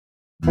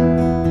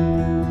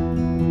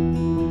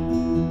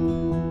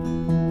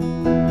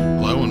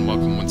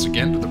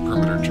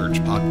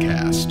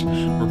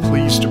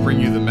pleased to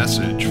bring you the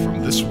message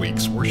from this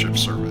week's worship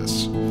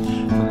service.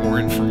 For more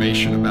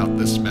information about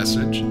this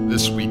message,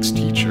 this week's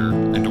teacher,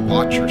 and to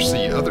watch or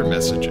see other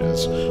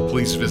messages,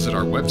 please visit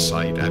our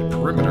website at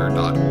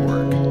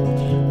perimeter.org.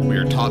 We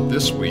are taught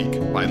this week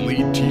by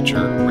lead teacher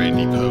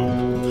Randy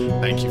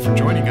Pope. Thank you for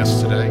joining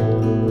us today.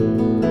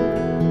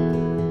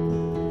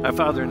 Our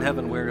Father in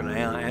heaven, we're going to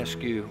now ask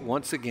you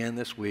once again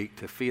this week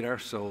to feed our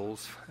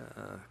souls,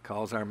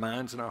 cause our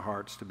minds and our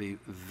hearts to be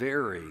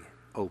very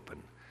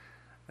open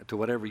to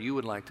whatever you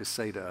would like to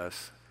say to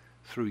us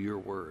through your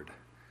word.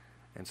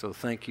 And so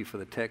thank you for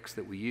the text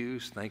that we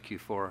use. Thank you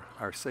for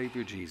our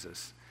Savior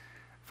Jesus,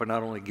 for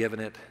not only giving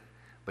it,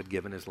 but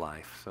giving his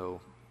life.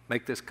 So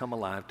make this come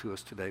alive to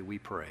us today, we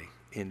pray.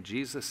 In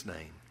Jesus'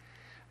 name,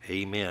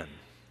 amen.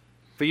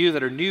 For you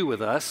that are new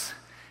with us,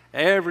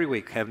 every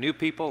week have new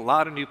people, a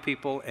lot of new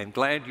people, and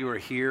glad you are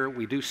here.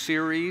 We do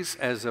series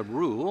as a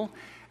rule,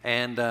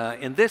 and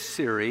in this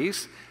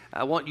series,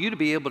 I want you to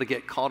be able to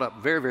get caught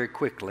up very, very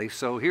quickly.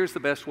 So here's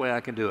the best way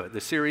I can do it. The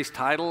series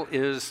title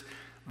is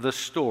The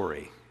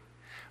Story.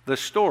 The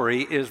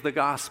story is the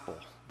gospel.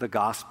 The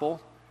gospel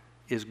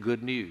is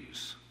good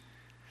news.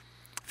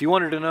 If you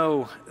wanted to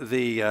know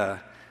the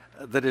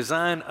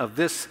design of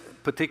this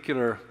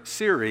particular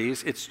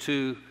series, it's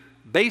to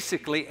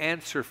basically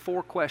answer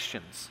 4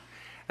 questions.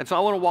 And so I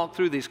want to walk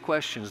through these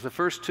questions. The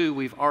first 2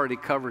 we've already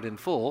covered in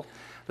full.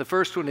 The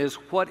first one is,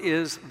 what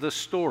is the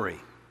story?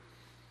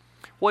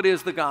 What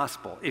is the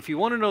gospel? If you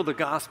want to know the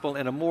gospel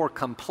in a more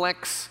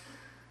complex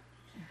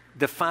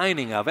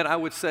defining of it, I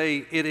would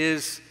say it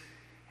is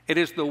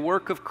the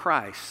work of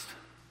Christ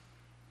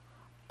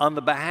on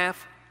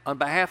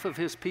behalf of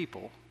his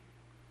people,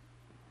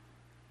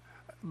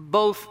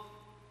 both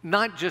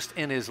not just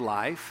in his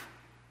life,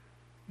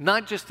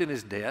 not just in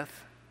his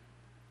death,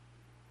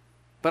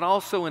 but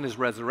also in his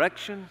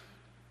resurrection,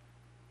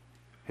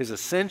 his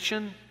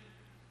ascension,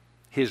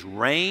 his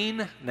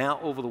reign now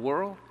over the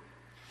world.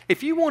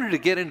 If you wanted to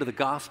get into the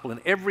gospel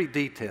in every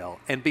detail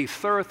and be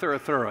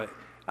thorough,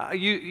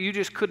 you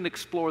just couldn't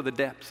explore the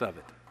depths of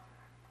it,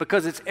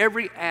 because it's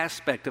every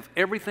aspect of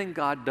everything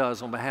God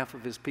does on behalf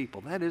of his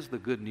people. That is the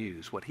good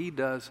news, what he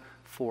does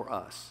for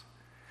us.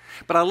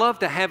 But I love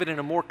to have it in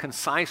a more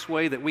concise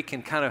way that we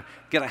can kind of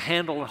get a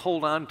handle and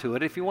hold on to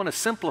it. If you want to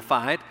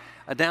simplify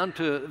it down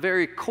to the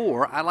very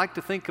core, I like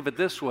to think of it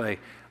this way.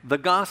 The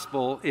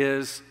gospel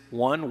is,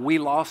 1, we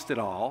lost it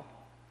all.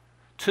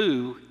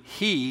 2,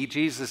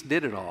 Jesus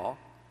did it all.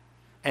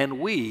 And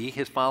we,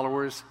 his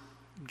followers,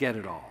 get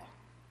it all.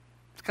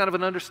 It's kind of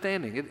an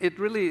understanding. It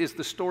really is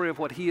the story of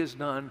what he has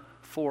done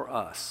for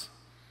us.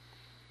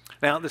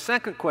 Now, the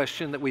second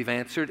question that we've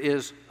answered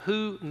is,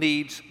 who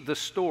needs the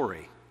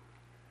story?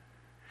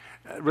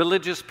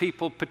 Religious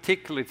people,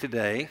 particularly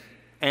today,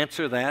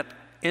 answer that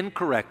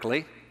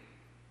incorrectly.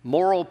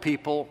 Moral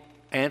people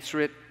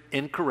answer it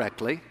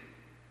incorrectly,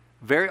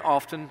 very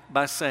often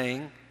by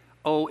saying,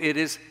 oh, it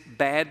is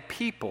bad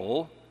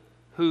people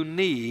who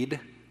need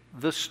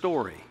the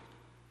story.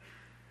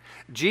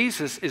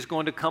 Jesus is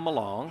going to come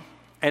along,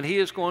 and he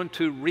is going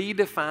to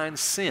redefine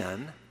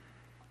sin,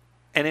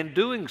 and in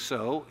doing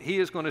so, he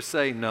is going to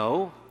say,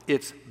 no,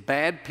 it's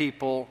bad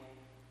people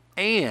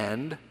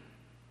and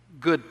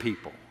good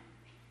people.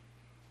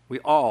 We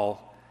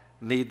all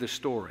need the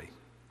story.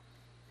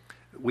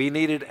 We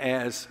need it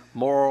as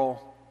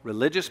moral,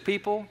 religious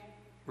people,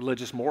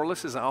 religious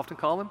moralists, as I often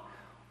call them,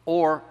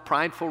 or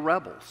prideful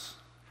rebels.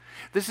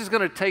 This is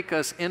going to take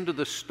us into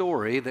the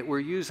story that we're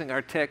using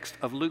our text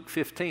of Luke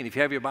 15. If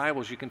you have your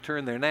Bibles, you can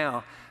turn there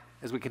now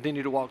as we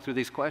continue to walk through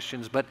these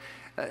questions. But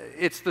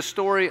it's the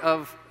story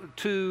of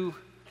 2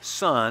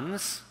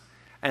 sons,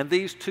 and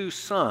these 2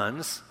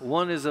 sons,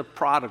 one is a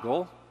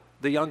prodigal,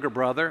 the younger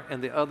brother,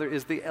 and the other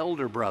is the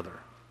elder brother.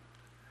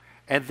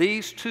 And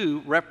these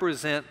 2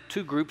 represent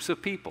 2 groups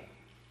of people: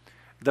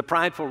 the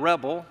prideful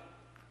rebel,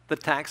 the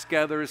tax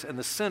gatherers and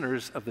the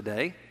sinners of the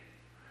day,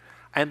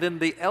 and then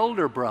the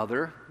elder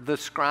brother, the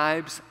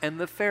scribes and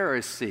the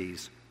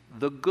Pharisees,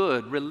 the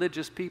good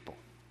religious people.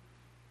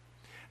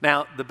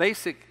 Now, the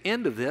basic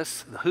end of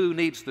this, who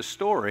needs the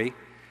story,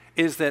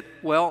 is that,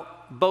 well,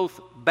 both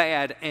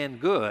bad and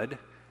good,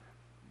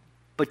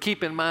 but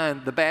keep in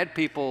mind, the bad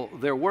people,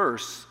 they're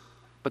worse,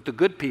 but the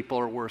good people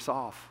are worse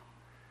off.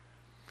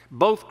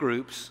 Both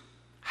groups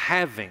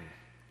having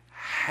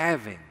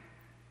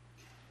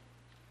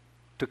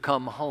to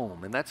come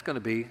home, and that's going to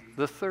be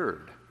the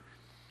third.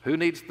 Who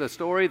needs the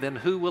story? Then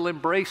who will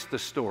embrace the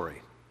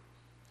story?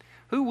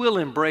 Who will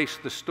embrace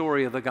the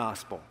story of the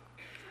gospel?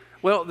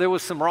 Well, there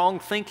was some wrong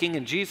thinking,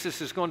 and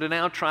Jesus is going to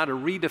now try to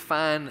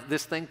redefine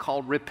this thing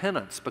called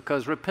repentance,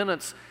 because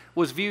repentance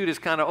was viewed as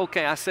kind of,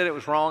 okay, I said it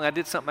was wrong, I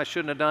did something I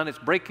shouldn't have done, it's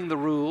breaking the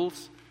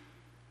rules.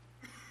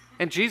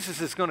 And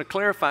Jesus is going to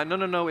clarify,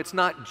 no, it's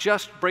not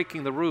just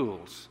breaking the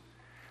rules.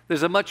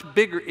 There's a much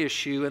bigger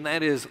issue, and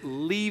that is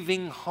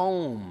leaving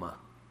home.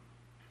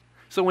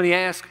 So when he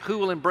asks who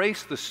will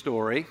embrace the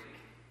story,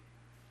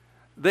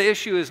 the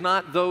issue is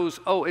not those,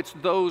 it's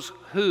those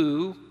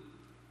who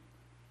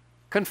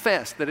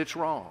confess that it's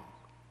wrong.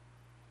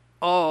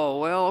 Oh,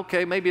 well,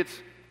 okay, maybe it's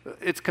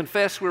it's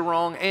confess we're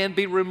wrong and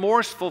be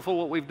remorseful for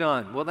what we've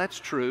done. Well, that's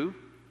true.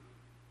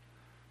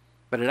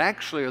 But it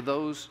actually are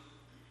those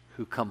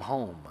who come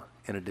home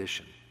in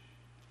addition.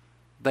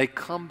 They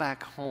come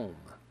back home.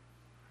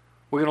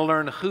 We're going to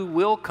learn who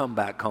will come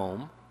back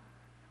home,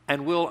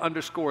 and we'll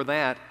underscore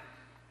that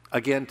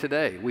again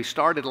today. We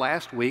started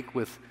last week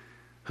with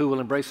who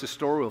will embrace the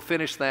story. We'll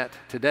finish that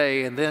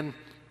today, and then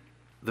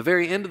the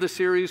very end of the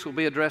series will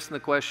be addressing the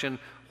question,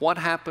 what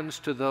happens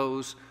to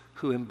those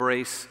who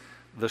embrace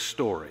the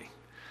story?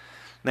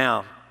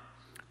 Now,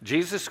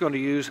 Jesus is going to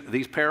use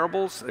these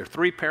parables. There are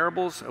three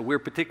parables. We're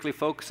particularly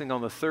focusing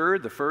on the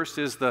third. The first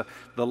is the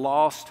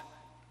lost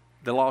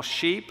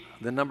sheep.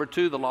 Then number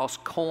two, the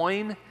lost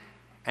coin.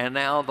 And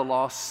now the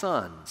lost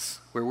sons,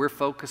 where we're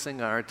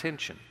focusing our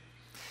attention.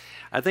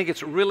 I think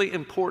it's really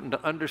important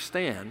to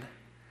understand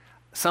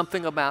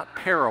something about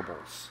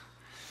parables.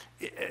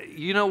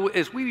 You know,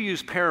 as we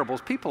use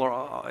parables,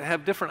 people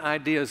have different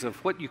ideas of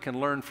what you can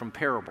learn from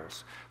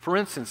parables. For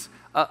instance,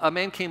 a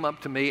man came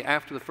up to me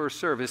after the first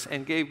service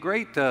and gave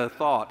great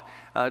thought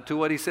to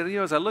what he said. You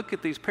know, as I look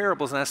at these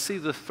parables and I see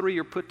the three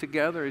are put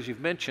together, as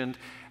you've mentioned,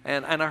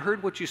 and I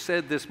heard what you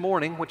said this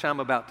morning, which I'm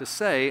about to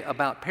say,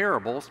 about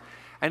parables.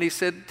 And he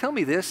said, tell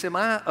me this, am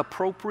I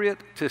appropriate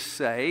to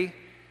say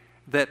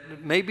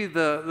that maybe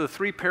the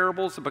three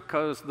parables,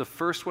 because the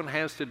first one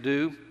has to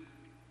do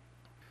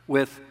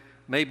with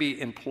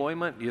maybe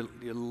employment,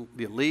 you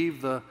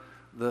leave the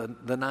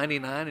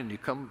 99 and you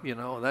come, you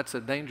know, that's a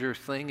dangerous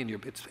thing, and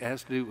it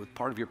has to do with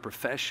part of your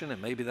profession,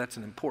 and maybe that's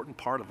an important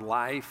part of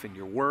life and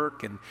your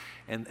work, and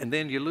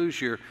then you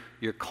lose your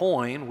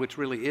coin, which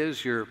really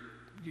is your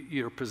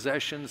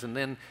possessions, and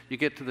then you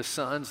get to the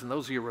sons, and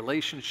those are your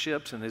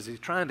relationships, and as he's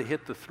trying to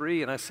hit the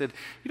three, and I said,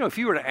 you know, if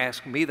you were to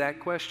ask me that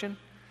question,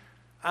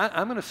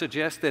 I'm going to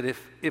suggest that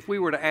if we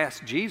were to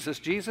ask Jesus,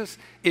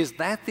 is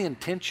that the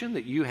intention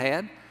that you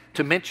had,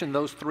 to mention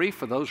those three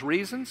for those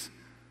reasons?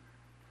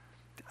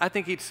 I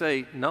think he'd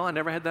say, no, I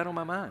never had that on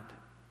my mind.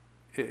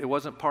 It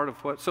wasn't part of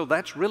what, so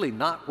that's really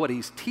not what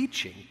he's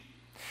teaching.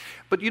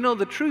 But you know,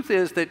 the truth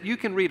is that you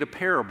can read a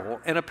parable,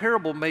 and a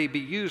parable may be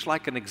used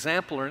like an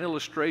example or an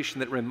illustration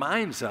that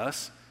reminds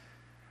us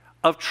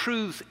of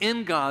truths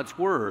in God's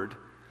Word,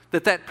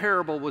 that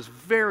parable was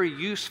very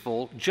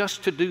useful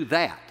just to do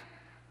that.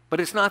 But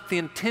it's not the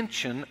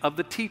intention of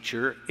the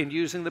teacher in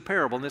using the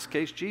parable, in this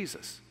case,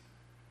 Jesus.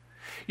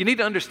 You need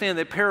to understand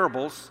that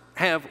parables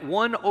have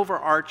one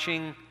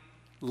overarching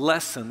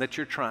lesson that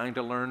you're trying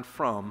to learn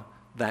from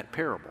that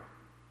parable.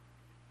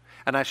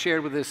 And I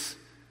shared with this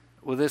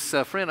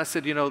friend, I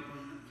said, you know,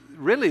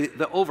 really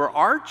the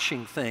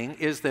overarching thing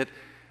is that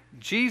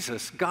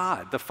Jesus,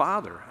 God, the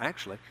Father,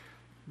 actually,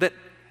 that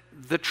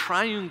the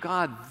triune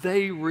God,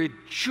 they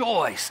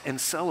rejoice and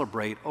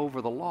celebrate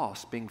over the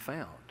lost being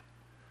found.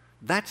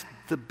 That's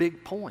the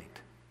big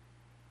point.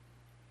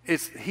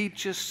 He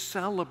just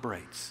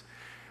celebrates.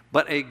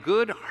 But a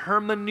good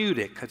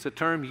hermeneutic, it's a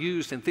term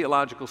used in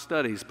theological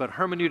studies, but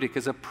hermeneutic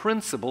is a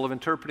principle of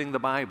interpreting the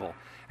Bible.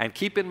 And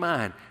keep in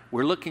mind,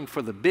 we're looking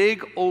for the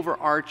big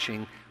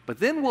overarching, but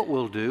then what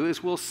we'll do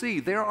is we'll see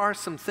there are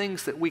some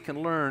things that we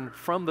can learn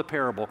from the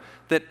parable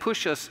that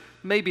push us,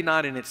 maybe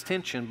not in its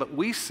tension, but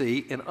we see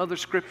in other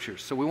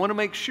scriptures. So we want to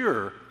make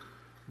sure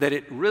that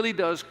it really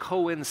does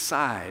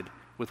coincide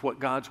with what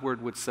God's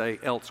Word would say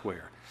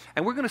elsewhere.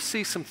 And we're going to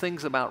see some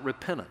things about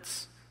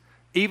repentance,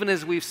 even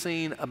as we've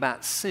seen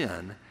about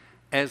sin,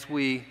 as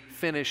we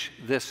finish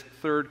this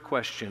third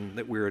question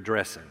that we're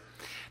addressing.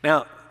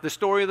 Now, the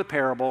story of the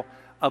parable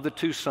of the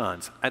two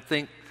sons. I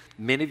think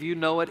many of you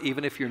know it,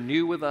 even if you're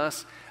new with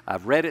us.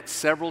 I've read it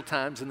several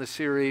times in the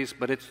series,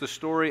 but it's the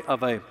story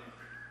of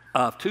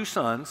two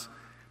sons,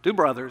 two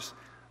brothers,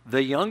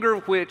 the younger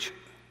of which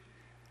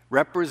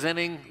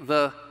representing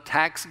the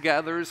tax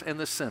gatherers and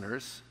the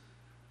sinners,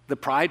 the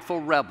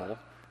prideful rebel,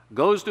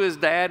 goes to his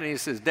dad and he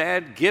says,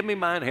 Dad, give me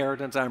my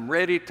inheritance. I'm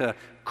ready to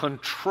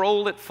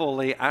control it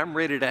fully. I'm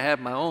ready to have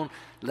my own.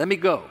 Let me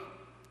go.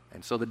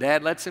 And so the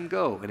dad lets him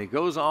go, and he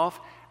goes off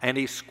and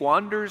he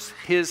squanders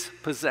his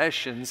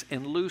possessions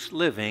in loose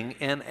living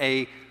in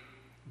a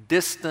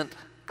distant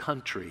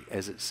country,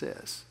 as it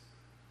says.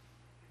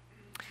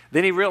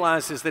 Then he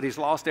realizes that he's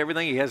lost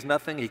everything. He has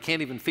nothing. He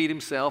can't even feed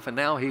himself, and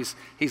now he's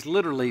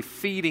literally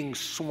feeding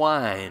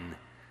swine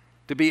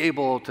to be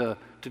able to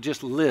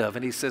just live.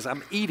 And he says,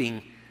 I'm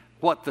eating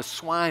what the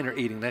swine are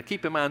eating. Now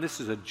keep in mind, this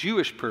is a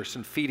Jewish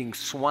person feeding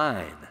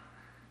swine.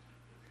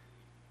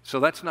 So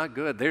that's not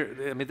good.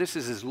 This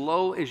is as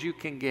low as you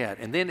can get.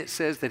 And then it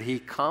says that he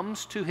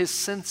comes to his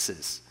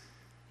senses.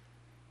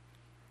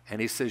 And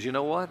he says, you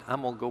know what?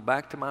 I'm going to go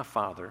back to my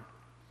father.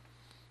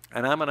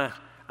 And I'm going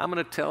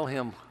to tell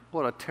him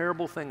what a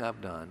terrible thing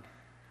I've done.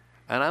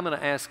 And I'm going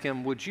to ask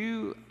him, would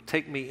you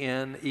take me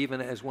in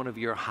even as one of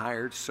your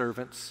hired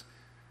servants?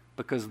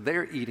 Because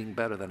they're eating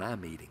better than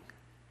I'm eating.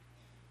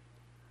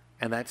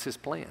 And that's his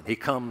plan. He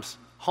comes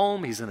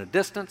home. He's in a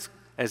distance.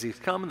 As he's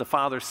coming, the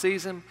father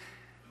sees him.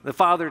 The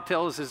father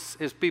tells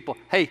his people,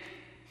 hey,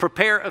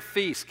 prepare a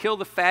feast. Kill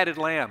the fatted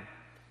lamb.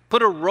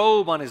 Put a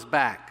robe on his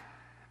back.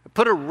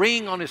 Put a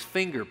ring on his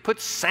finger. Put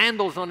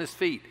sandals on his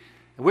feet.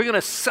 And we're going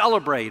to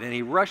celebrate. And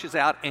he rushes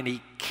out and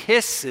he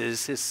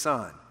kisses his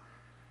son.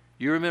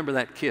 You remember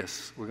that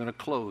kiss. We're going to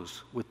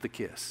close with the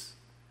kiss.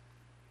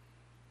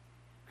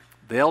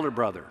 The elder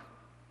brother.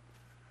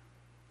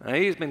 Now,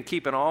 he's been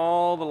keeping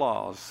all the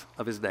laws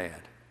of his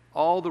dad,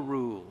 all the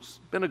rules,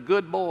 been a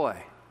good boy.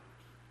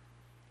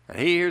 And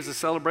he hears the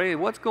celebration.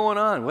 What's going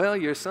on? Well,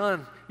 your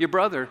son, your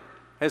brother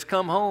has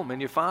come home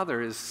and your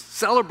father is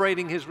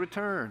celebrating his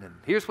return. And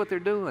here's what they're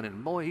doing.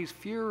 And boy, he's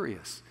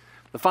furious.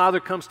 The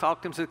father comes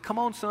talk to him and says, come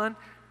on, son,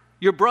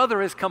 your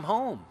brother has come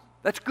home.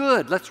 That's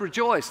good. Let's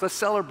rejoice. Let's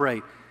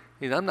celebrate.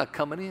 He said, I'm not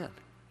coming in.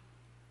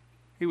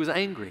 He was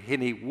angry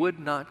and he would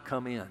not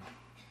come in.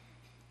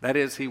 That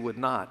is, he would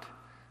not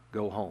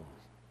go home.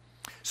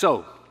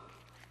 So,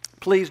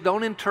 please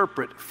don't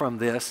interpret from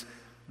this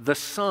the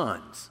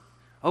sons.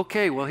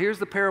 Okay, well, here's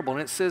the parable,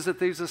 and it says that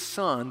there's a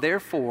son,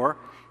 therefore,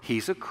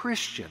 he's a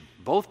Christian.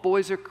 Both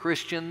boys are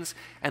Christians,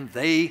 and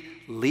they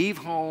leave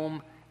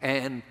home,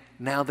 and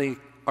now they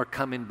are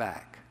coming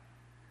back.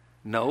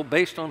 No,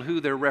 based on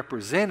who they're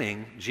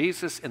representing,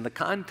 Jesus in the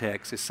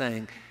context is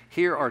saying,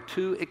 here are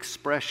two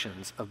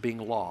expressions of being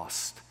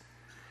lost,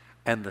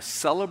 and the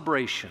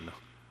celebration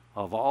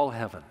of all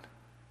heaven.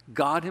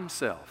 God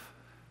himself,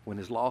 when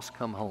his lost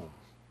come home.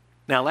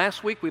 Now,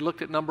 last week we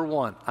looked at number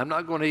 1. I'm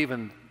not going to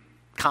even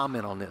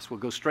comment on this. We'll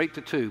go straight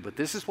to 2, but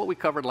this is what we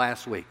covered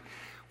last week.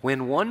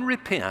 When one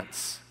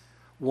repents,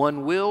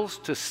 one wills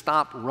to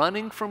stop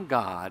running from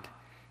God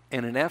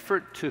in an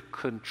effort to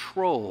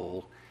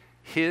control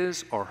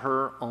his or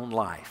her own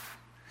life.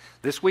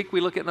 This week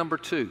we look at number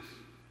 2.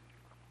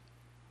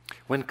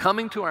 When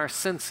coming to our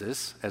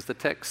senses, as the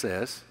text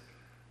says,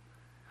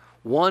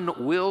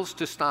 one wills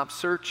to stop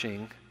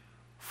searching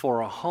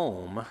for a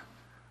home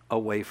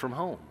away from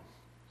home.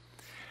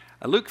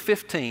 Luke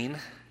 15,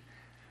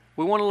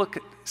 we want to look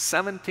at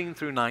 17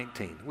 through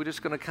 19. We're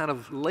just going to kind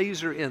of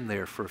laser in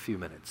there for a few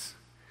minutes.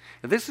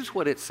 And this is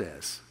what it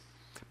says.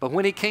 But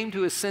when he came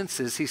to his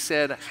senses, he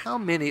said, how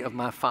many of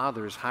my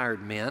father's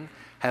hired men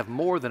have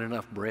more than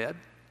enough bread?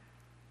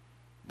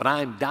 But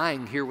I am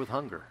dying here with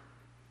hunger.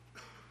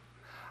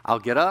 I'll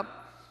get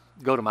up,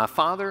 go to my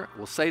father,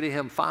 will say to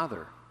him,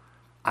 Father,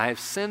 I have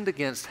sinned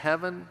against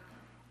heaven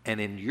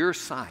and in your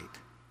sight.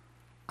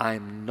 I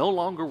am no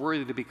longer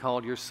worthy to be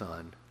called your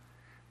son.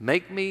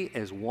 Make me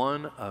as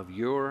one of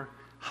your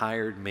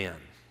hired men.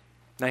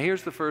 Now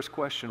here's the first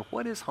question.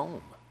 What is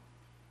home?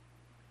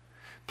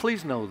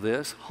 Please know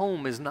this.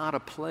 Home is not a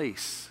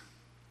place.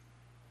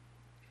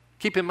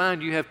 Keep in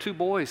mind you have 2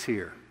 boys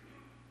here.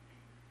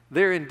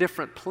 They're in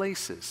different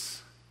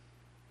places.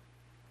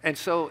 And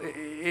so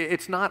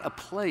it's not a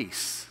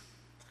place.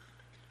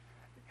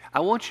 I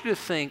want you to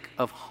think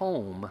of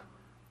home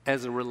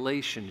as a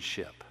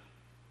relationship.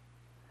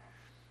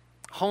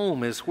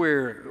 Home is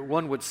where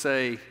one would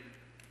say,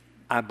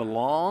 I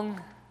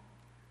belong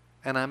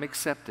and I'm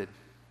accepted.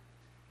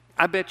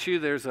 I bet you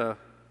there's a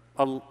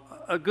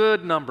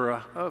good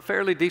number, a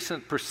fairly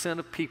decent percent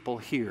of people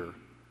here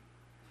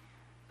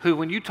who,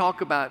 when you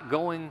talk about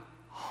going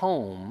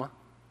home,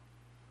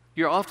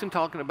 you're often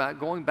talking about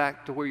going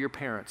back to where your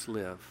parents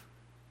live.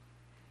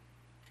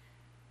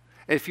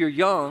 If you're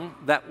young,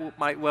 that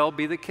might well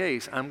be the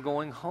case. I'm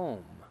going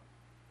home.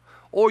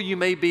 Or you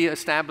may be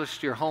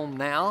established your home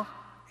now,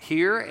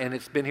 here, and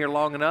it's been here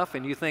long enough,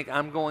 and you think,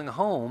 I'm going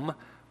home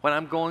when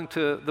I'm going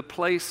to the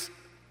place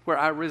where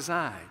I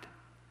reside.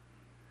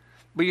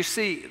 But you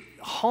see,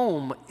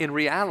 home in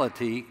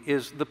reality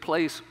is the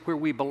place where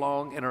we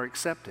belong and are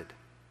accepted.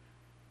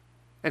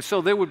 And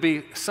so there would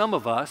be some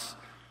of us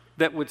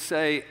that would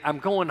say, I'm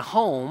going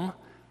home,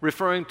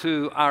 referring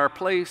to our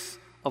place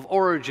of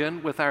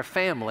origin with our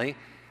family,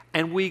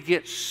 and we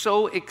get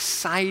so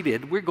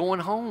excited, we're going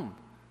home.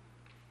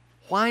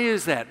 Why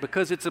is that?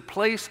 Because it's a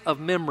place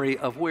of memory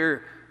of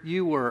where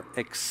you were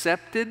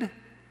accepted,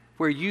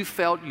 where you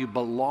felt you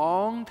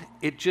belonged.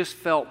 It just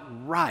felt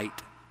right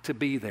to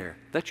be there.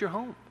 That's your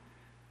home.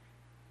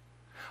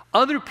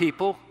 Other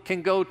people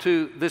can go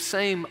to the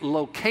same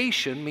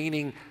location,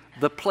 meaning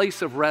the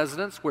place of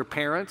residence where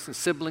parents and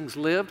siblings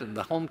lived and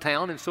the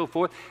hometown and so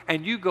forth,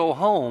 and you go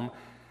home,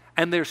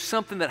 and there's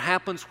something that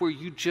happens where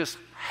you just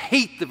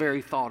hate the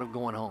very thought of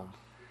going home.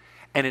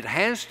 And it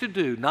has to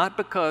do not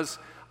because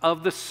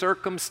of the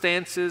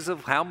circumstances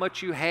of how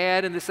much you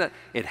had and this, that.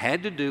 It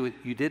had to do with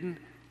you didn't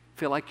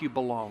feel like you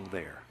belonged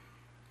there.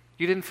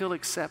 You didn't feel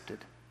accepted.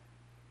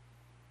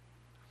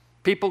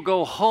 People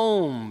go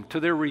home to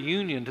their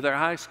reunion, to their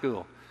high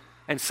school,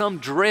 and some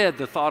dread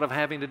the thought of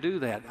having to do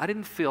that. I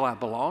didn't feel I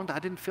belonged. I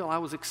didn't feel I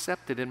was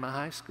accepted in my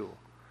high school.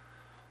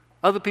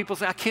 Other people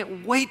say, I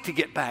can't wait to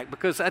get back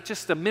because that's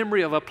just a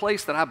memory of a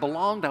place that I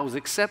belonged. I was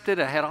accepted.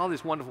 I had all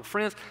these wonderful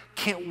friends.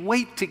 Can't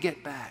wait to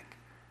get back.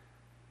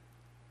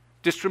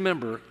 Just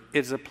remember,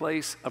 it's a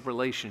place of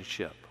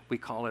relationship. We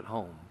call it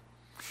home.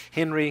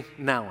 Henry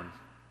Nouwen,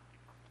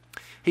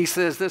 he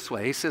says this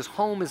way. He says,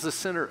 home is the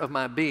center of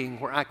my being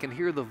where I can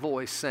hear the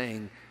voice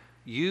saying,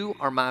 you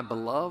are my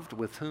beloved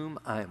with whom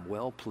I am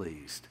well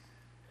pleased.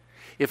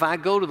 If I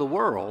go to the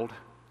world,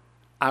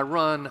 I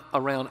run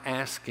around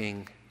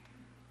asking,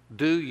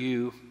 do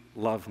you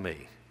love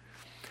me?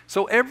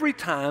 So every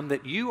time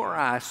that you or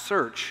I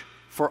search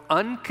for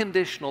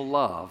unconditional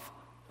love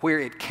where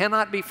it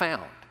cannot be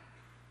found,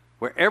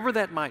 wherever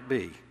that might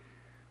be,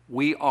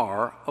 we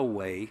are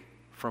away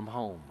from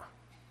home.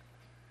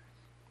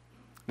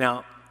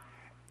 Now,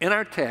 in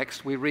our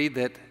text, we read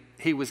that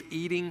he was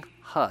eating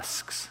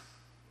husks.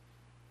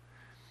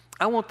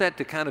 I want that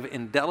to kind of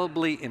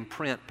indelibly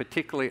imprint,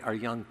 particularly our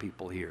young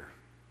people here.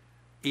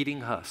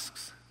 Eating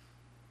husks.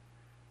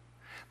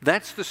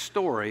 That's the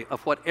story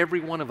of what every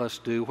one of us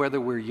do, whether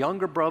we're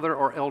younger brother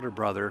or elder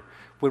brother.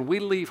 When we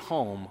leave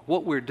home,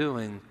 what we're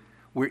doing,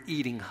 we're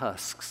eating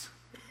husks.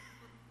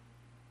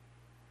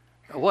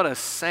 What a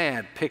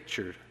sad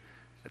picture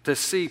to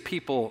see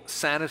people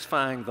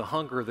satisfying the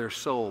hunger of their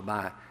soul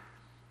by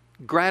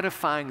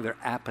gratifying their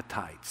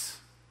appetites.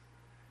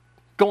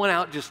 Going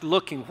out just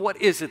looking,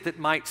 what is it that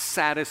might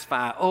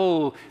satisfy?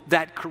 Oh,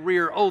 that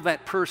career, oh,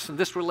 that person,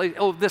 this relation,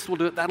 oh, this will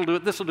do it, that'll do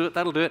it, this will do it,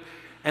 that'll do it.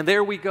 And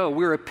there we go.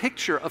 We're a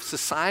picture of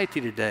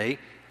society today,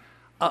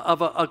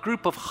 of a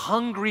group of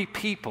hungry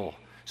people,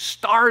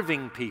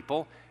 starving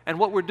people. And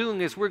what we're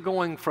doing is we're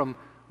going from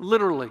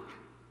literally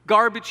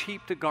garbage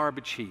heap to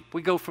garbage heap.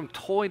 We go from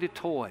toy to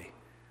toy.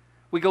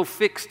 We go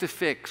fix to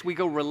fix. We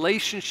go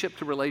relationship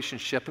to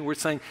relationship. And we're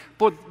saying,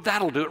 boy,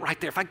 that'll do it right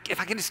there. If I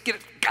can just get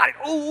it, got it.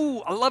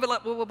 Oh, I love it.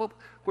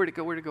 Where'd it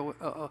go? Where'd it go?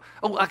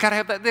 Oh, I got to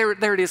have that. There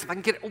it is. If I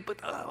can get it.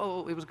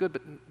 Oh, it was good,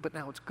 but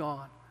now it's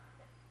gone.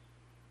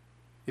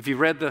 If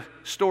you've read the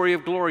story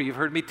of glory, you've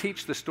heard me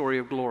teach the story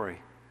of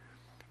glory.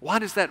 Why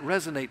does that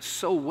resonate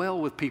so well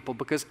with people?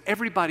 Because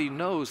everybody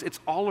knows it's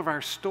all of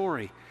our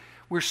story.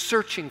 We're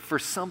searching for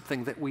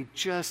something that we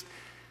just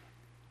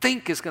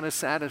think is going to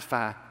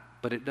satisfy,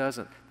 but it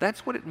doesn't.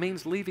 That's what it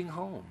means leaving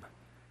home.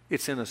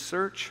 It's in a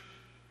search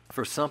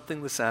for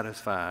something to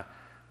satisfy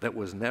that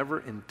was never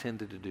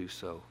intended to do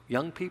so.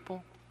 Young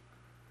people,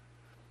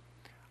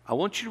 I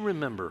want you to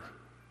remember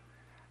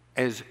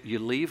as you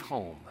leave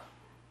home,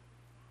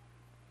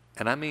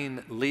 and I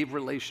mean leave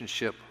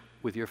relationship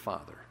with your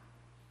Father,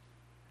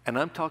 and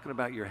I'm talking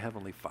about your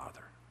Heavenly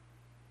Father.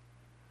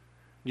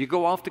 You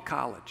go off to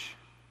college,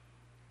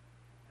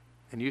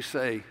 and you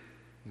say,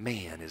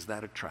 man, is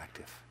that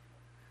attractive?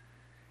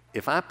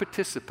 If I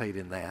participate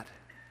in that,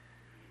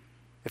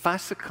 if I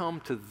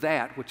succumb to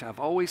that which I've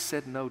always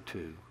said no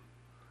to,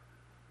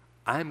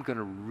 I'm going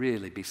to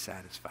really be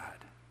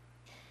satisfied.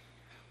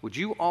 Would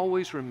you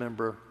always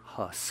remember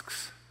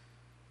husks?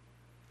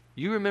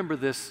 You remember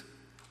this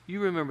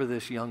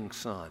young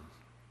son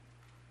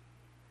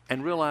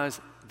and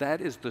realize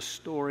that is the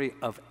story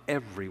of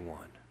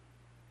everyone.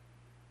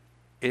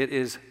 It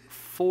is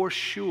for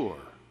sure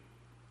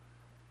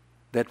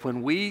that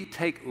when we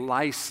take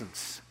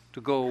license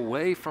to go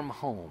away from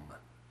home,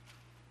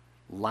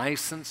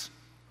 license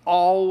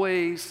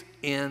always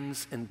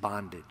ends in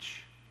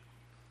bondage.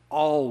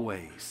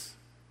 Always.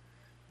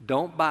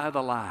 Don't buy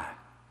the lie.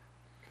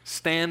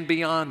 Stand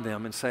beyond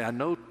them and say, I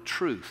know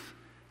truth,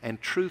 and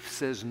truth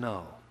says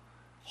no.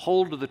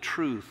 Hold to the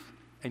truth,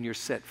 and you're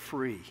set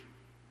free.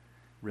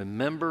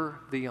 Remember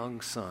the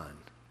young son.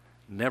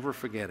 Never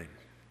forget him.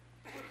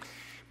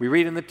 We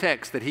read in the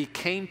text that he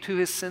came to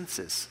his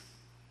senses.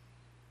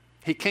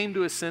 He came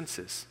to his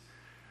senses.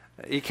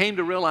 He came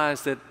to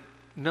realize that,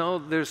 no,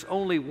 there's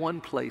only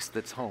one place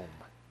that's home.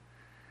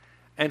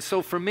 And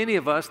so for many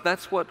of us,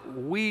 that's what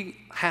we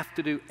have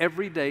to do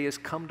every day is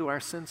come to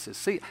our senses.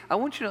 See, I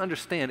want you to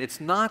understand,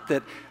 it's not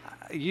that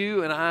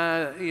you and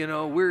I,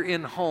 we're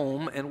in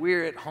home and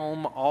we're at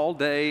home all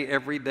day,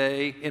 every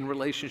day in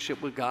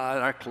relationship with God,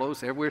 our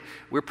close,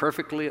 we're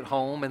perfectly at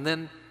home. And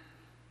then,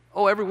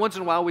 every once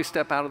in a while we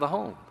step out of the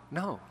home.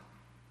 No.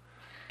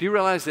 Do you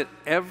realize that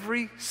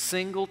every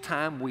single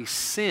time we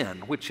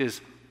sin, which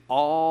is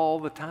all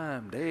the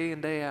time, day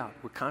in, day out,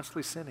 we're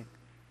constantly sinning.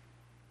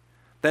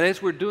 That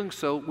as we're doing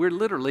so, we're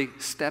literally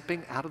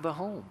stepping out of the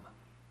home.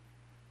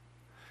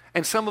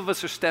 And some of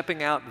us are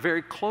stepping out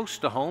very close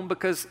to home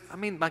because,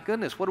 my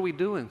goodness, what are we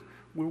doing?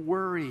 We're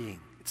worrying.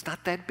 It's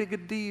not that big a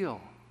deal.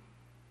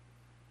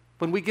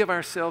 When we give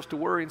ourselves to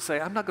worry and say,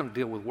 I'm not going to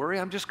deal with worry,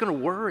 I'm just going to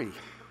worry.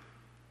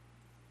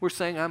 We're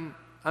saying I'm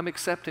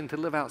accepting to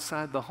live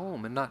outside the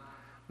home and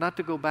not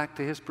to go back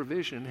to His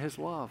provision and His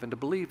love and to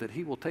believe that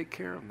He will take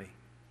care of me.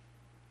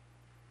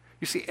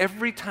 You see,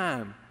 every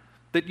time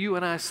that you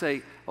and I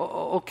say,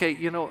 okay,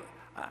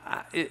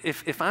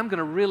 if I'm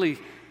going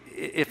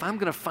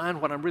to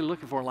find what I'm really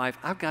looking for in life,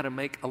 I've got to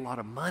make a lot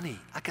of money.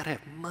 I've got to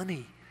have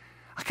money.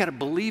 I've got to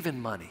believe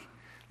in money.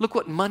 Look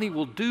what money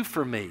will do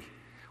for me.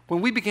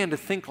 When we begin to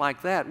think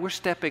like that, we're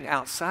stepping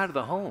outside of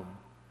the home.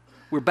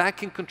 We're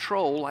back in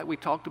control like we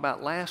talked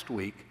about last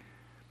week.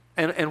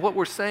 And what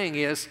we're saying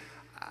is,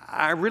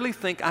 I really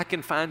think I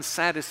can find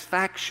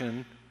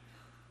satisfaction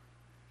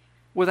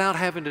without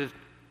having to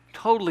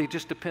totally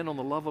just depend on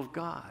the love of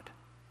God.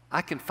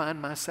 I can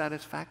find my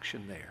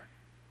satisfaction there.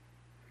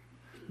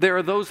 There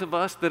are those of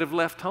us that have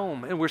left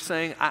home and we're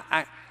saying,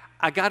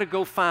 I got to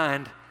go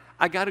find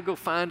I got to go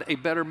find a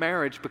better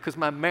marriage because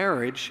my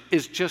marriage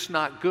is just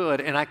not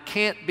good, and I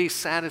can't be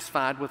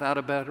satisfied without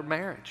a better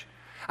marriage.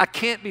 I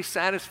can't be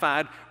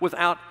satisfied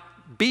without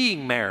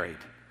being married.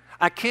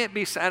 I can't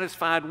be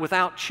satisfied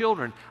without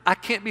children. I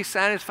can't be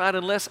satisfied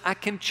unless I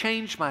can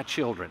change my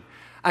children.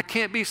 I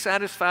can't be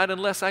satisfied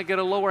unless I get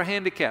a lower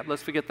handicap.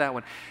 Let's forget that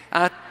one.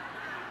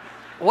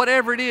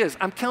 Whatever it is,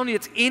 I'm telling you,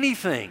 it's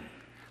anything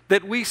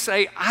that we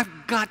say,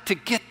 I've got to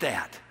get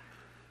that.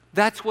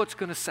 That's what's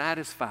going to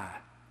satisfy.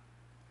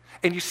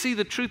 And you see,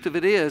 the truth of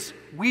it is,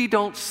 we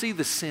don't see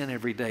the sin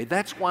every day.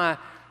 That's why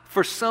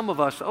for some of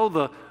us,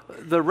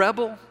 the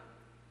rebel,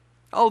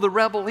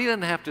 he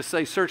doesn't have to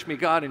say, search me,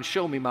 God, and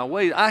show me my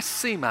ways. I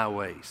see my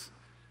ways.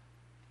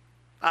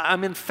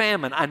 I'm in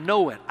famine. I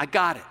know it. I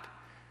got it.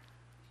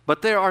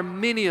 But there are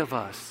many of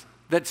us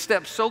that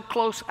step so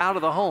close out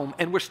of the home,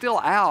 and we're still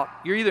out.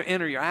 You're either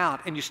in or you're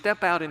out, and you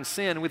step out in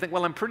sin, and we think,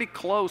 well, I'm pretty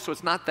close, so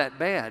it's not that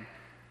bad.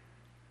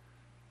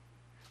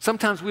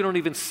 Sometimes we don't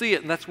even see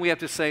it, and that's when we have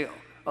to say,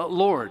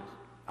 Lord,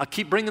 I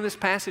keep bringing this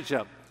passage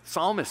up.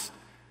 Psalmist,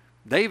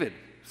 David,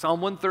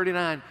 Psalm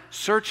 139,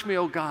 search me,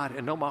 O God,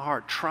 and know my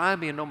heart. Try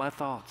me and know my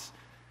thoughts.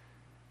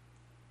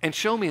 And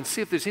show me and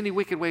see if there's any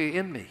wicked way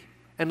in me.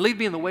 And lead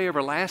me in the way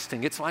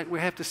everlasting. It's like we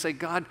have to say,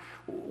 God,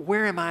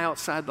 where am I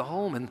outside the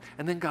home?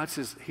 And then God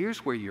says,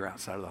 here's where you're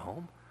outside of the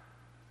home.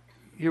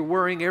 You're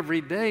worrying every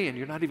day, and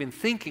you're not even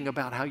thinking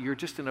about how you're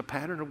just in a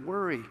pattern of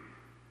worry.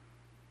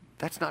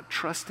 That's not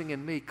trusting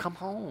in me. Come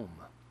home.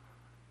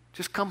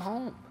 Just come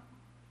home.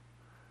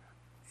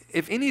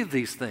 If any of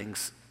these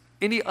things,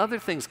 any other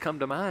things come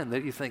to mind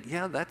that you think,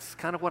 yeah, that's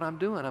kind of what I'm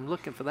doing. I'm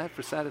looking for that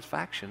for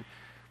satisfaction.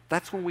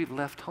 That's when we've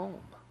left home.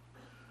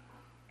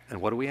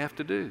 And what do we have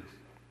to do?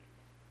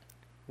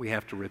 We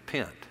have to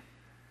repent.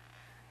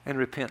 And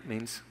repent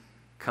means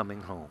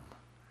coming home.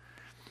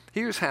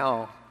 Here's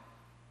how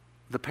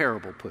the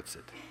parable puts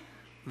it.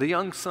 The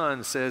young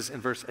son says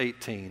in verse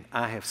 18,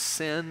 I have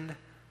sinned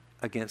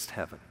against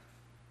heaven.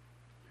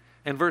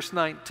 In verse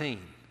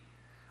 19,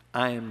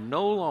 I am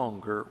no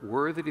longer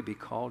worthy to be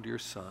called your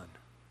son.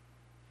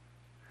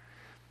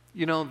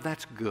 You know,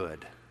 that's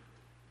good.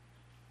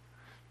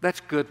 That's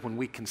good when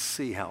we can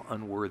see how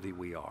unworthy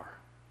we are.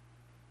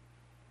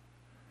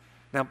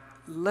 Now,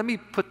 let me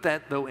put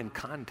that, though, in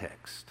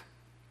context.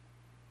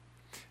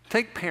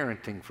 Take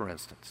parenting, for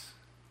instance.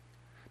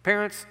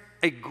 Parents,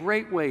 a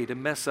great way to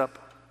mess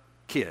up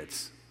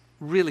kids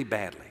really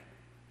badly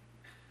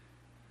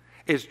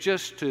is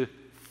just to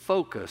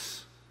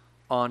focus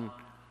on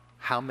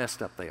how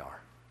messed up they are.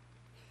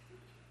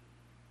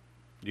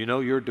 Do you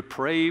know you're a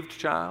depraved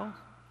child?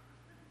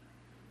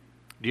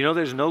 Do you know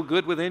there's no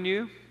good within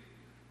you?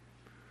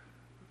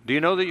 Do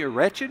you know that you're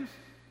wretched?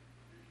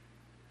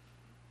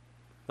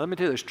 Let me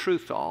tell you, there's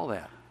truth to all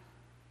that.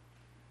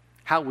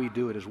 How we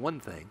do it is one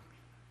thing.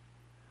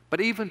 But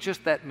even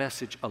just that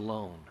message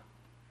alone.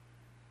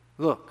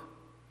 Look,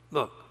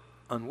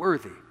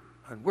 unworthy,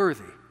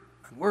 unworthy,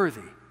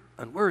 unworthy,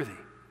 unworthy.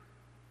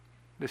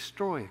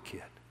 Destroy a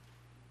kid.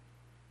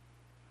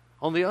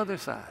 On the other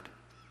side,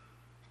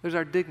 there's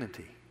our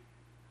dignity.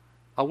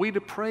 Are we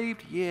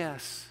depraved?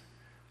 Yes.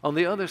 On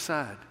the other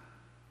side,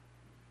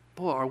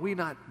 boy, are we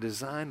not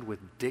designed with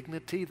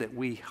dignity that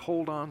we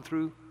hold on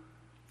through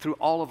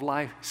all of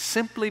life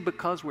simply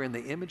because we're in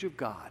the image of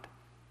God?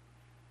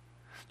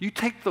 You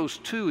take those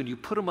two and you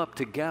put them up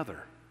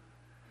together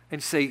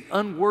and say,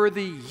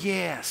 unworthy,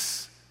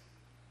 yes.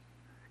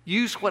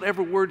 Use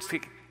whatever words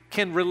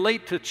can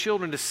relate to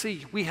children to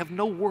see we have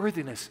no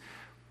worthiness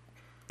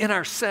in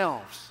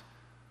ourselves.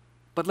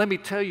 But let me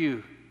tell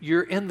you,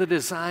 you're in the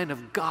design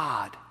of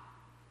God.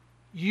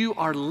 You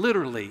are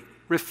literally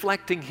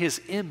reflecting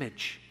His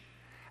image,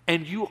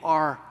 and you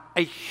are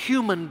a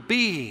human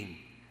being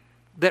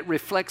that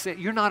reflects it.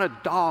 You're not a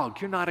dog,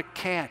 you're not a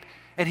cat,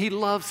 and He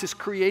loves His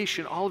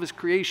creation, all of His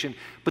creation.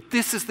 But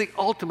this is the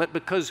ultimate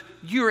because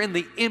you're in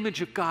the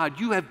image of God.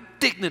 You have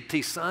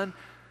dignity, son.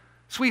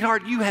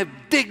 Sweetheart, you have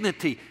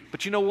dignity.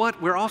 But you know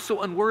what? We're also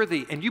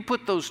unworthy. And you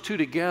put those two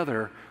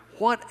together,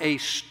 what a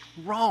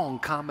strong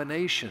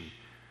combination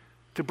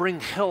to bring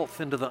health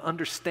into the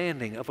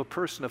understanding of a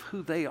person of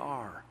who they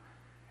are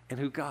and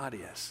who God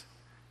is.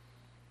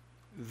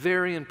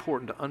 Very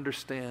important to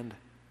understand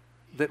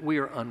that we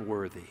are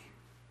unworthy.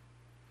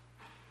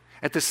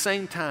 At the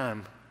same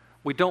time,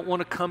 we don't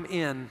want to come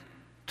in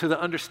to the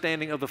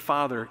understanding of the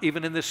Father,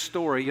 even in this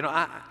story. You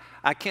know,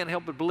 I can't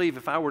help but believe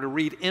if I were to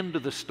read into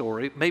the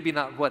story, maybe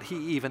not what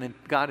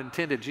God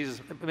intended, Jesus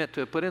meant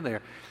to put in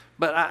there,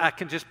 but I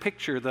can just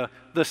picture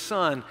the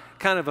son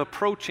kind of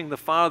approaching the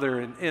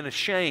father in a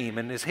shame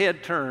and his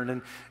head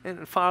turned.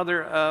 And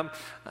Father,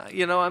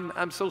 you know,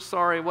 I'm so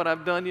sorry what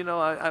I've done. You know,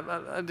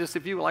 I just,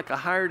 if you were like a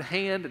hired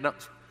hand.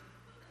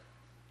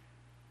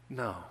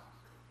 No.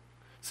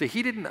 See,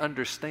 he didn't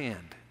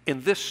understand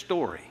in this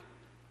story.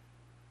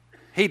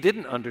 He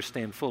didn't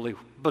understand fully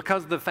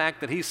because of the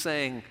fact that he's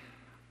saying,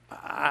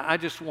 I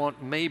just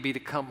want maybe to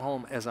come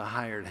home as a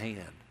hired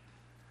hand.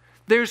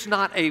 There's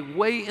not a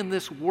way in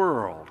this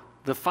world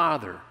the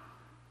Father,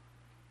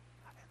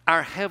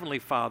 our Heavenly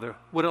Father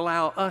would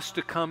allow us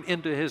to come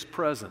into His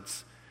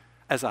presence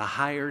as a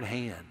hired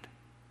hand.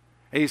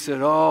 He said,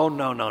 oh,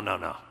 no, no, no,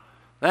 no.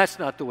 That's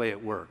not the way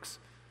it works.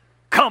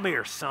 Come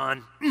here,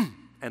 son.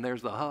 And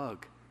there's the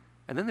hug.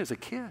 And then there's a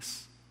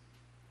kiss.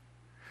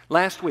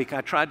 Last week, I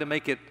tried to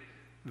make it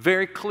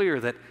very clear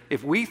that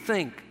if we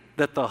think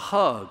that the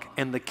hug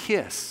and the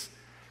kiss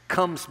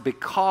comes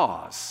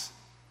because,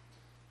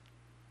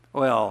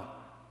 well,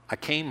 I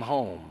came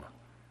home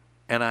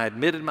and I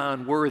admitted my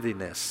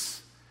unworthiness,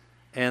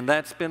 and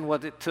that's been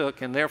what it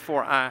took, and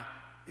therefore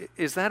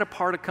is that a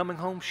part of coming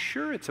home?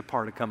 Sure, it's a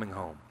part of coming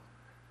home.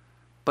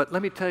 But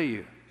let me tell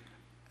you,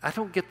 I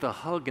don't get the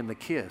hug and the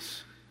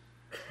kiss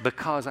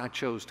because I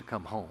chose to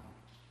come home.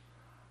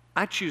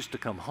 I choose to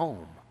come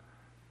home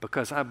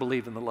because I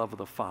believe in the love of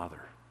the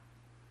Father.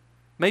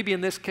 Maybe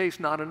in this case,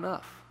 not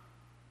enough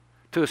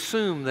to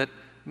assume that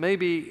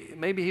maybe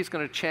He's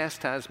going to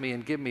chastise me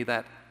and give me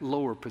that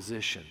lower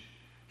position.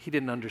 He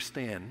didn't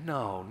understand.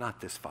 No,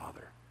 not this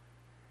Father.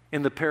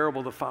 In the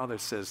parable, the Father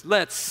says,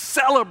 let's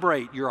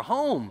celebrate your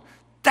home.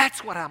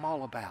 That's what I'm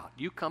all about,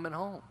 you coming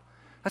home.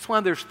 That's why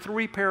there's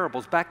 3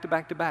 parables back to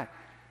back to back.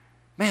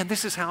 Man,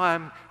 this is how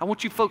I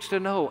want you folks to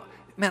know,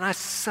 man, I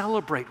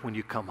celebrate when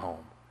you come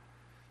home.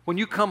 When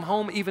you come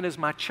home, even as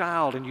my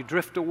child, and you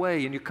drift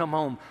away and you come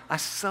home, I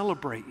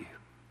celebrate you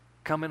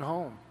coming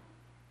home.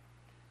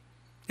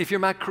 If you're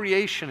my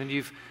creation and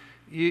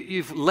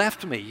you've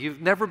left me,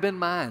 you've never been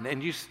mine,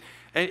 and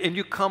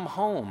you come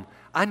home,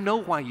 I know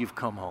why you've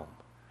come home.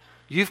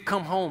 You've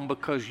come home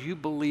because you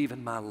believe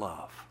in my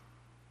love.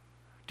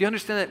 Do you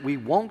understand that? We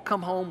won't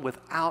come home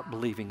without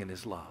believing in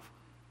His love.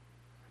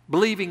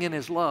 Believing in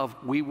His love,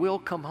 we will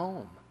come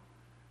home.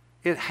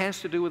 It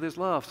has to do with His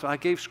love. So I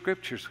gave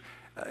scriptures.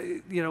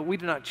 We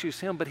did not choose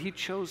Him, but He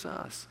chose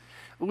us.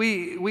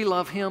 We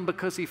love Him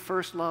because He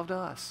first loved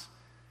us.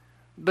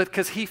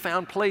 Because He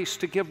found place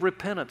to give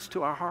repentance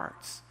to our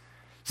hearts.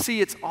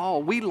 See, it's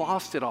all. We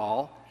lost it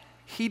all.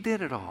 He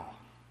did it all.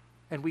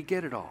 And we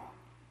get it all.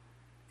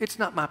 It's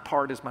not my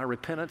part as my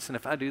repentance, and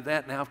if I do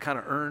that, now I've kind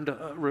of earned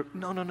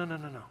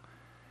no.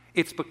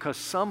 It's because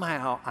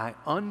somehow I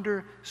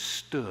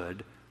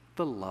understood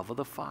the love of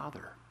the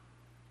Father.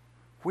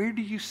 Where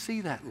do you see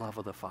that love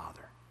of the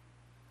Father?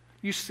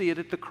 You see it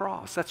at the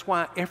cross. That's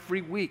why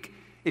every week,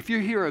 if you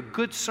hear a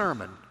good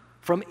sermon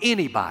from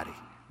anybody,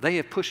 they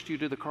have pushed you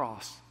to the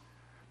cross.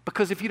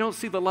 Because if you don't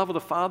see the love of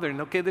the Father, and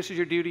okay, this is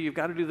your duty, you've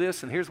got to do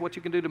this, and here's what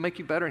you can do to make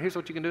you better, and here's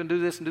what you can do, and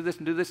do this, and do this,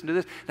 and do this, and do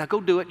this. Now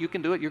go do it, you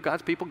can do it, you're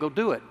God's people, go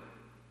do it.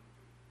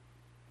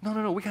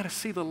 No, we got to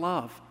see the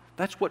love.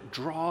 That's what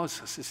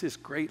draws us, is His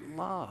great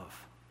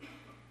love.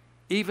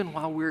 Even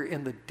while we're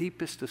in the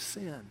deepest of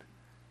sin.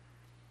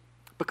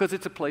 Because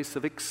it's a place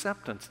of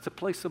acceptance, it's a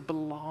place of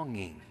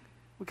belonging.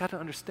 We got to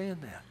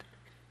understand that.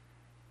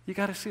 You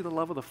got to see the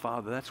love of the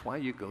Father. That's why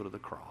you go to the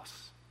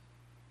cross.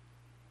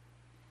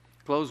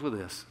 Close with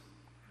this.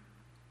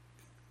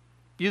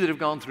 You that have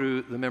gone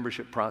through the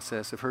membership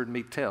process have heard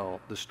me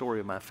tell the story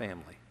of my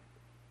family.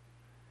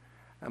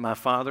 And my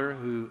father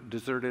who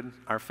deserted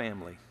our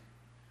family.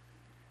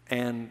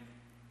 And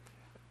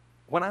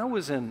when I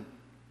was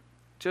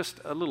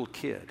just a little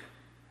kid,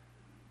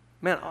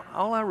 man,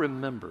 all I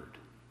remembered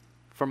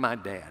from my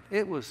dad,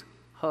 it was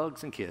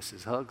hugs and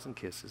kisses, hugs and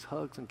kisses,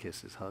 hugs and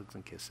kisses, hugs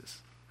and kisses.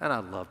 And I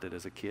loved it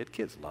as a kid.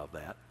 Kids love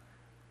that.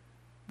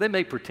 They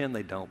may pretend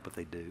they don't, but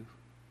they do.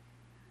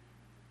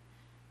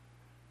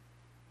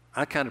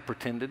 I kind of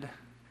pretended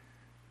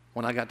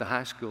when I got to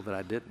high school that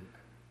I didn't.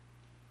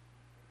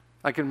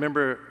 I can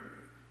remember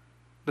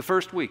the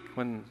first week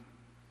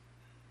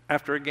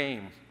after a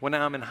game, when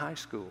I'm in high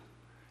school,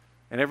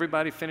 and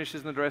everybody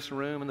finishes in the dressing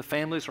room, and the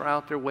families are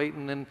out there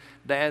waiting, and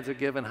dads are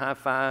giving high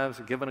fives,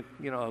 or giving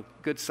a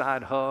good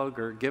side hug,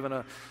 or giving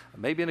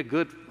maybe in a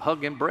good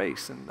hug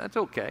embrace, and that's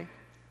okay.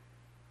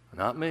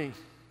 Not me.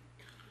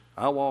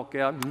 I walk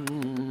out,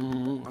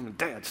 I'm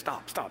Dad,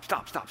 stop.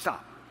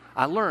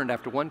 I learned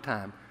after one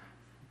time,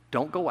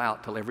 don't go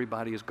out till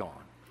everybody is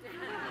gone.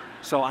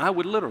 So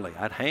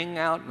I'd hang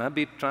out, and I'd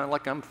be trying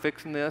like I'm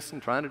fixing this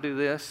and trying to do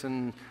this,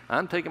 and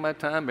I'm taking my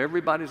time.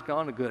 Everybody's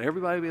gone, and good.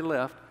 Everybody be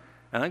left,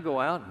 and I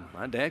go out, and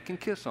my dad can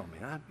kiss on me,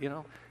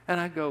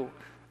 and I go,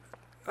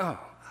 oh, I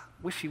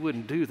wish he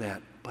wouldn't do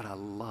that, but I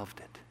loved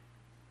it.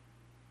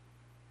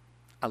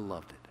 I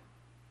loved it.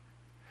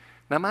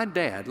 Now, my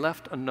dad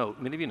left a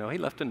note. Many of you know he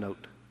left a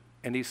note,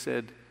 and he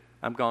said,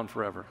 I'm gone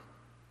forever.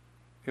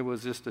 It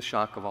was just the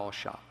shock of all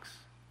shocks.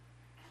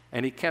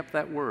 And he kept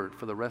that word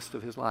for the rest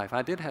of his life.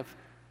 I did have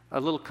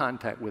a little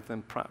contact with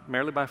him,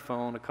 primarily by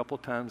phone, a couple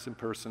of times in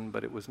person,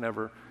 but I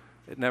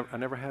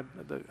never had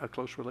a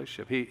close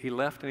relationship. He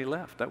left and he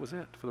left. That was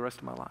it for the rest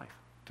of my life,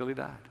 till he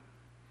died.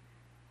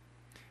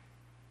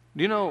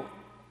 Do you know,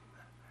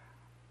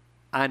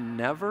 I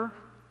never,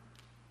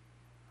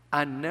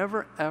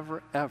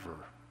 ever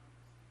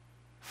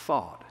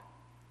thought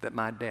that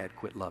my dad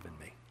quit loving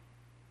me.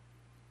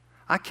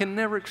 I can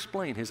never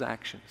explain his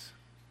actions.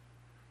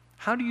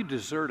 How do you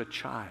desert a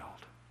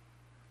child?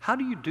 How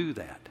do you do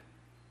that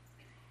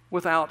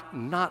without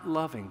not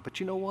loving? But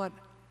you know what?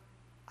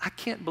 I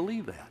can't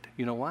believe that.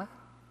 You know why?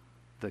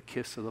 The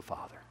kiss of the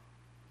Father.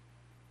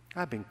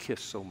 I've been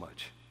kissed so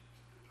much.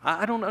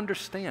 I don't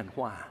understand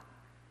why.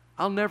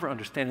 I'll never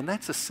understand, and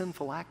that's a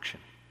sinful action.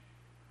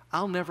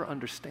 I'll never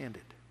understand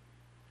it.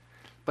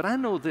 But I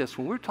know this,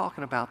 when we're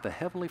talking about the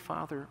Heavenly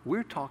Father,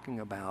 we're talking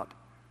about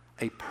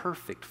a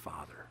perfect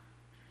Father.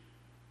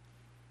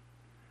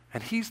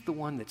 And He's the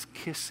one that's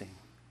kissing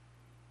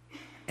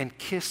and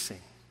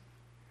kissing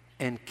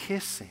and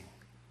kissing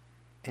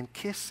and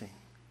kissing.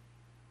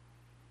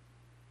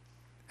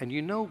 And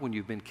you know when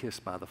you've been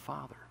kissed by the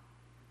Father.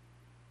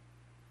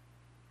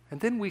 And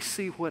then we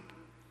see what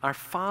our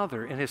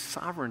Father in His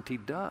sovereignty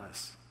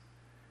does.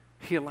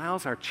 He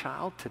allows our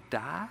child to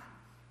die.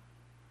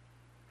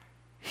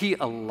 He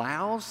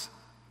allows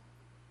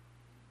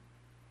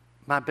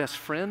my best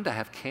friend to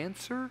have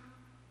cancer.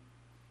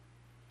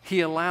 He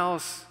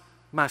allows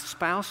my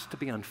spouse to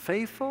be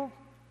unfaithful.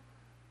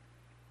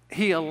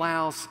 He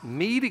allows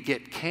me to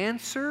get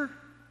cancer.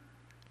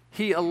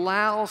 He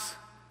allows,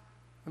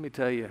 let me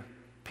tell you,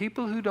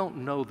 people who don't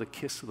know the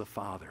kiss of the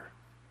Father,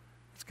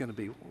 it's going to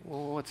be,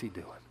 well, what's He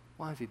doing?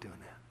 Why is He doing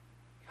that?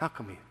 How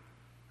come He?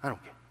 I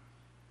don't get it.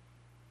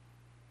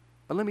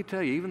 But let me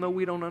tell you, even though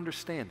we don't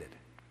understand it,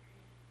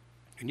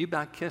 and you've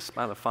been kissed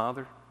by the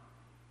Father,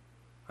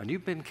 and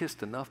you've been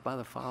kissed enough by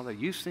the Father,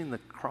 you've seen the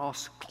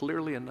cross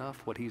clearly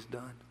enough, what He's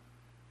done.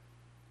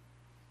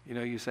 You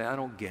know, you say, I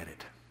don't get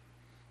it,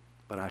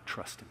 but I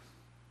trust Him.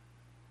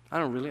 I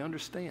don't really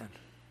understand,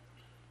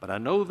 but I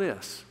know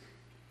this.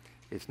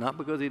 It's not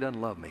because He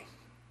doesn't love me.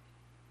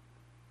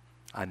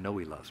 I know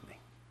He loves me.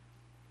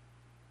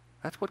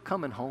 That's what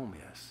coming home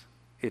is.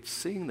 It's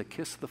seeing the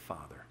kiss of the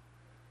Father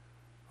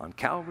on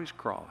Calvary's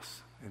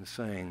cross and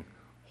saying,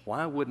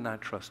 why wouldn't I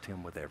trust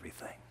Him with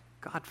everything?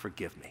 God,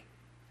 forgive me.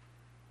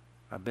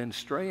 I've been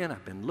straying,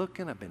 I've been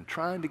looking, I've been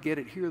trying to get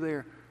it here,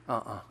 there.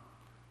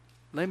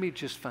 Let me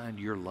just find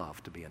Your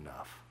love to be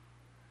enough.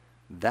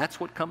 That's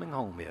what coming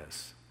home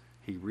is.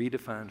 He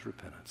redefines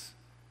repentance.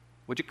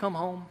 Would you come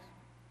home?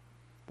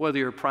 Whether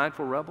you're a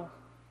prideful rebel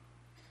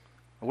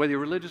or whether you're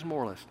a religious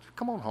moralist,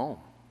 come on home.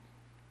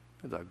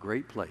 It's a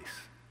great place.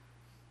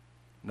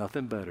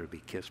 Nothing better to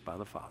be kissed by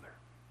the Father.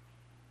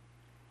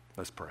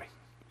 Let's pray.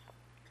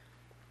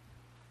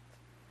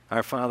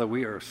 Our Father,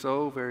 we are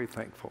so very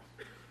thankful.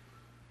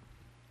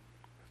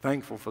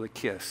 Thankful for the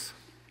kiss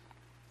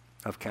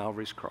of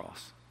Calvary's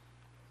cross.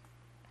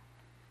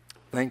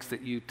 Thanks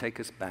that You take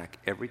us back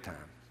every time.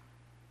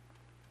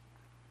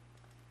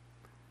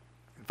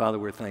 And Father,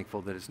 we're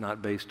thankful that it's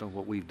not based on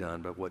what we've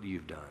done, but what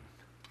You've done.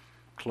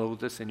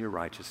 Clothe us in Your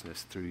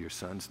righteousness through Your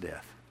Son's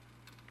death.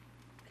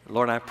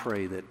 Lord, I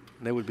pray that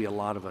there would be a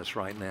lot of us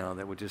right now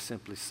that would just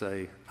simply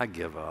say, I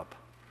give up.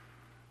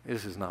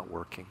 This is not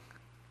working.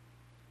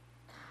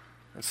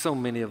 And so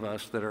many of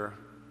us that are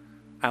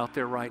out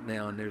there right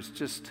now, and there's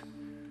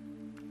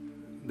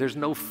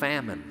no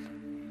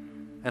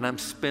famine, and I'm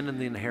spending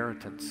the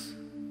inheritance.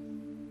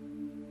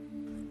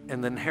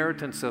 And the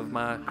inheritance of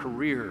my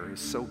career is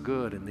so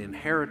good, and the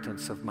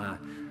inheritance of my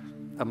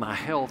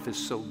health is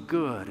so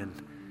good, and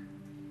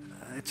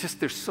it's just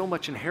there's so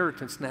much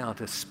inheritance now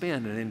to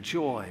spend and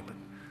enjoy. But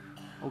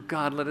oh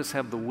God, let us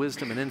have the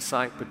wisdom and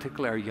insight,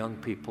 particularly our young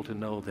people, to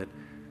know that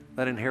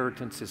that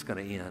inheritance is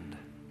going to end.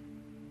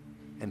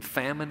 And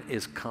famine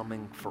is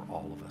coming for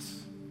all of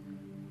us.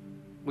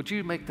 Would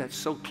You make that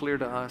so clear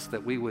to us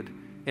that we would,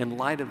 in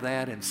light of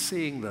that and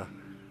seeing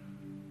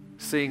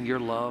Your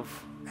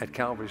love at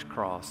Calvary's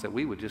cross, that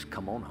we would just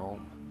come on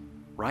home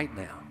right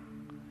now.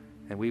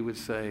 And we would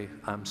say,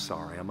 I'm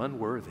sorry, I'm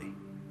unworthy.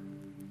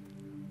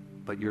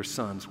 But Your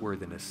Son's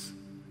worthiness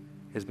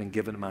has been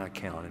given to my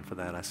account, and for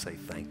that I say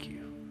thank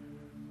You.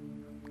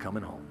 I'm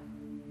coming home.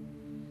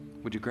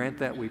 Would You grant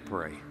that, we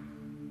pray,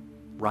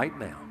 right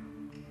now?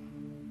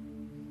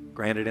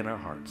 Grant it in our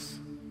hearts.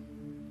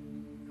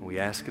 And we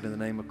ask it in the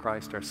name of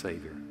Christ our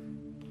Savior.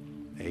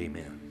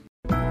 Amen.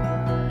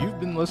 You've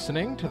been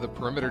listening to the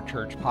Perimeter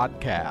Church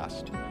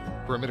podcast.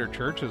 Perimeter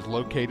Church is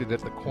located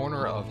at the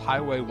corner of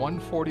Highway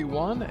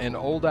 141 and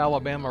Old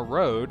Alabama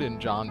Road in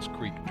Johns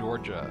Creek,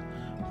 Georgia.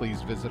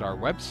 Please visit our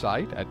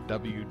website at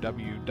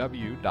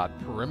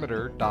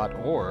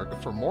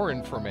www.perimeter.org for more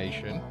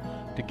information,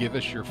 to give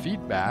us your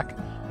feedback,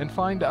 and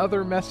find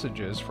other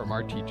messages from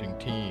our teaching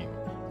team.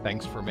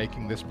 Thanks for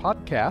making this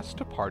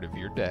podcast a part of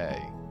your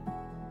day.